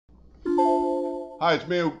Hi, it's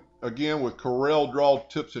me again with Corel Draw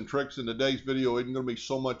tips and tricks. In today's video, it isn't going to be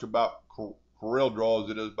so much about Corel Draw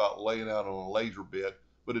as it is about laying out on a laser bed,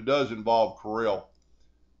 but it does involve Corel.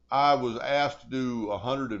 I was asked to do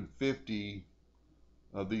 150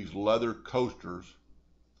 of these leather coasters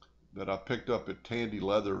that I picked up at Tandy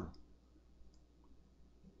Leather.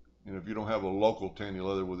 And if you don't have a local Tandy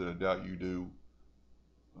Leather with it, I doubt you do.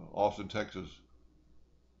 Austin, Texas,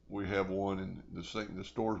 we have one, and the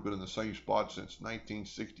store's been in the same spot since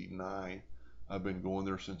 1969. I've been going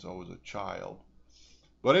there since I was a child.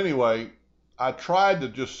 But anyway, I tried to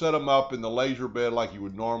just set them up in the laser bed like you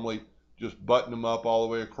would normally, just button them up all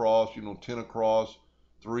the way across, 10 across,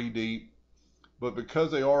 3 deep. But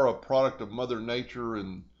because they are a product of Mother Nature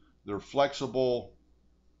and they're flexible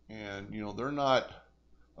and, they're not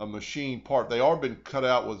a machine part, they are been cut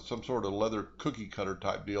out with some sort of leather cookie cutter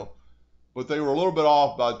type deal. But they were a little bit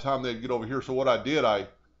off by the time they'd get over here. So what I did, I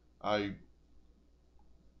had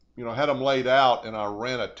them laid out and I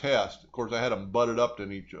ran a test. Of course, I had them butted up to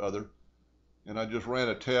each other. And I just ran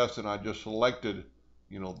a test and I just selected,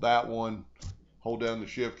 that one, hold down the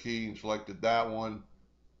shift key and selected that one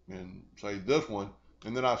and say this one.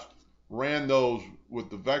 And then I ran those with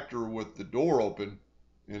the vector with the door open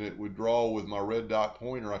and it would draw with my red dot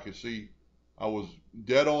pointer. I could see I was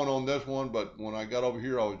dead on this one, but when I got over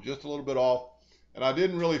here, I was just a little bit off. And I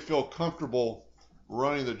didn't really feel comfortable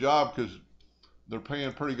running the job because they're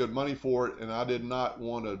paying pretty good money for it, and I did not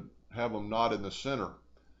want to have them not in the center.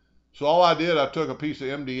 So all I did, I took a piece of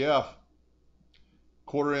MDF,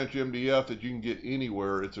 quarter-inch MDF that you can get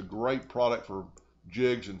anywhere. It's a great product for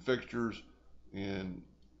jigs and fixtures, and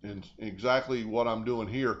exactly what I'm doing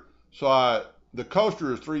here. So the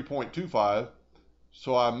coaster is 3.25,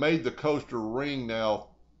 so I made the coaster ring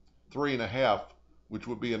now 3.5, which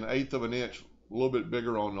would be 1/8 of an inch, a little bit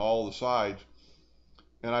bigger on all the sides.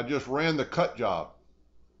 And I just ran the cut job.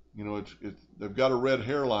 They've got a red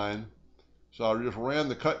hairline, so I just ran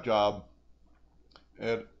the cut job.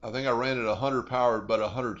 And I think I ran it 100 power, but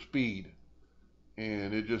 100 speed,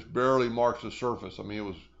 and it just barely marks the surface. I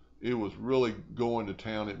mean, it was really going to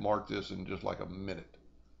town. It marked this in just like a minute.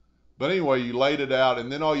 But anyway, you laid it out, and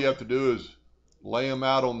then all you have to do is lay them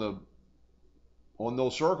out on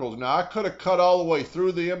those circles. Now I could have cut all the way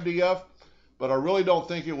through the MDF, but I really don't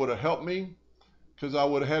think it would have helped me because I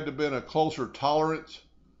would have had to been a closer tolerance,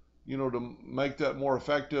 to make that more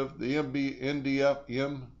effective. The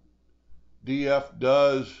MDF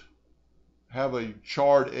does have a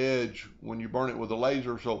charred edge when you burn it with a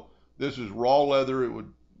laser. So this is raw leather. It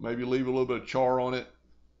would maybe leave a little bit of char on it.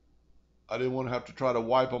 I didn't want to have to try to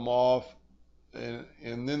wipe them off. And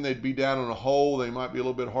then they'd be down in a hole. They might be a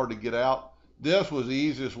little bit hard to get out. This was the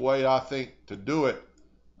easiest way, I think, to do it.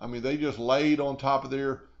 I mean, they just laid on top of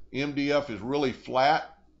there. MDF is really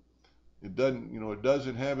flat. It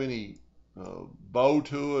doesn't have any bow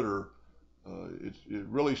to it, or it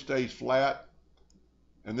really stays flat.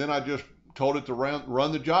 And then I just told it to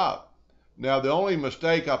run the job. Now, the only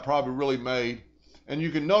mistake I probably really made, and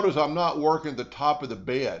you can notice I'm not working the top of the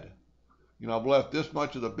bed. I've left this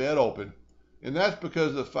much of the bed open, and that's because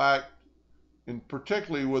of the fact, and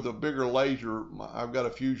particularly with a bigger laser, I've got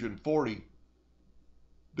a Fusion 40.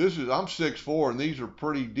 I'm 6'4", and these are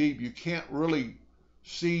pretty deep. You can't really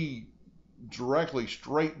see directly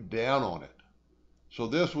straight down on it. So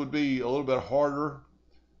this would be a little bit harder.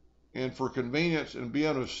 And for convenience and being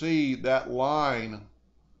able to see that line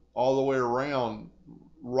all the way around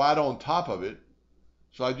right on top of it,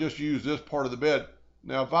 so I just use this part of the bed.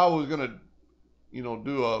 Now, if I was going to,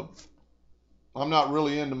 I'm not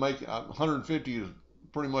really into making, 150 is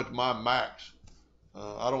pretty much my max.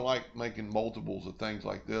 I don't like making multiples of things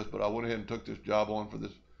like this, but I went ahead and took this job on for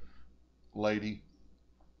this lady.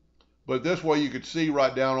 But this way you could see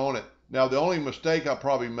right down on it. Now, the only mistake I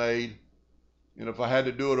probably made, and if I had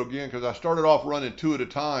to do it again, because I started off running 2 at a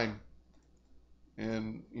time,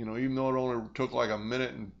 and, even though it only took like 1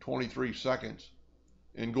 minute and 23 seconds,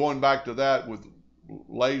 and going back to that with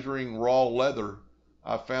lasering raw leather,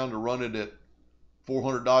 I found to run it at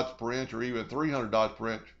 400 dots per inch or even 300 dots per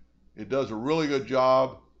inch. It does a really good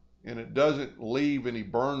job, and it doesn't leave any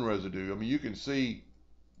burn residue. I mean, you can see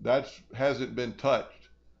that hasn't been touched.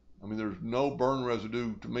 I mean, there's no burn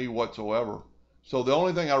residue to me whatsoever. So the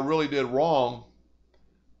only thing I really did wrong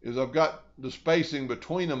is I've got the spacing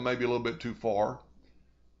between them maybe a little bit too far.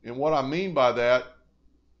 And what I mean by that,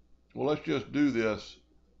 well, let's just do this.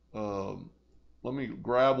 Let me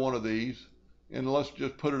grab one of these, and let's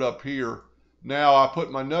just put it up here. Now I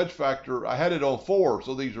put my nudge factor, I had it on 4,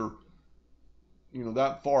 so these are,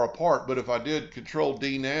 that far apart. But if I did Control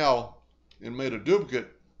D now and made a duplicate,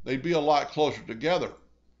 they'd be a lot closer together.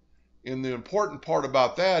 And the important part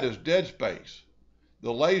about that is dead space.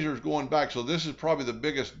 The laser's going back, so this is probably the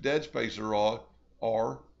biggest dead space there are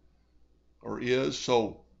or is.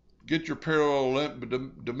 So get your parallel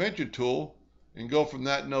dimension tool and go from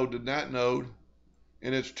that node to that node,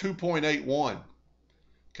 and it's 2.81.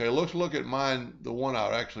 Okay, let's look at mine, the one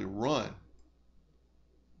I actually run.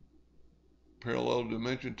 Parallel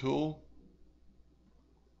dimension tool.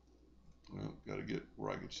 Well, got to get where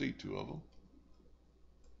I can see two of them.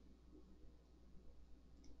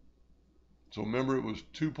 So remember, it was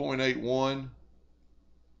 2.81.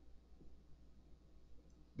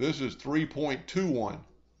 This is 3.21.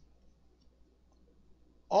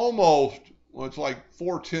 Almost, well, it's like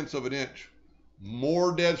 4/10 of an inch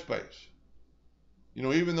more dead space. You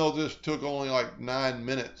know, even though this took only like 9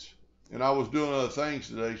 minutes, and I was doing other things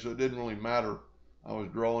today, so it didn't really matter. I was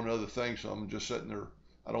drawing other things, so I'm just sitting there.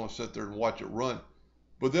 I don't want to sit there and watch it run.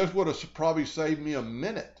 But this would have probably saved me a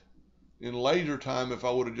minute in laser time if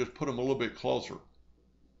I would have just put them a little bit closer.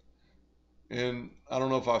 And I don't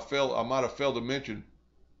know if I might have failed to mention,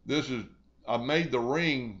 I made the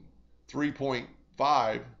ring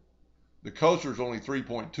 3.5. The coaster is only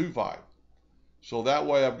 3.25. So that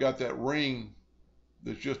way I've got that ring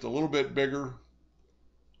that's just a little bit bigger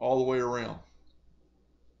all the way around.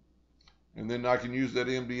 And then I can use that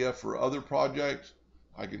MDF for other projects.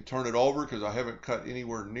 I can turn it over because I haven't cut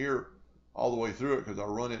anywhere near all the way through it because I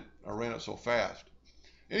ran it so fast.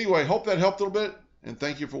 Anyway, hope that helped a little bit, and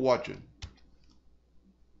thank you for watching.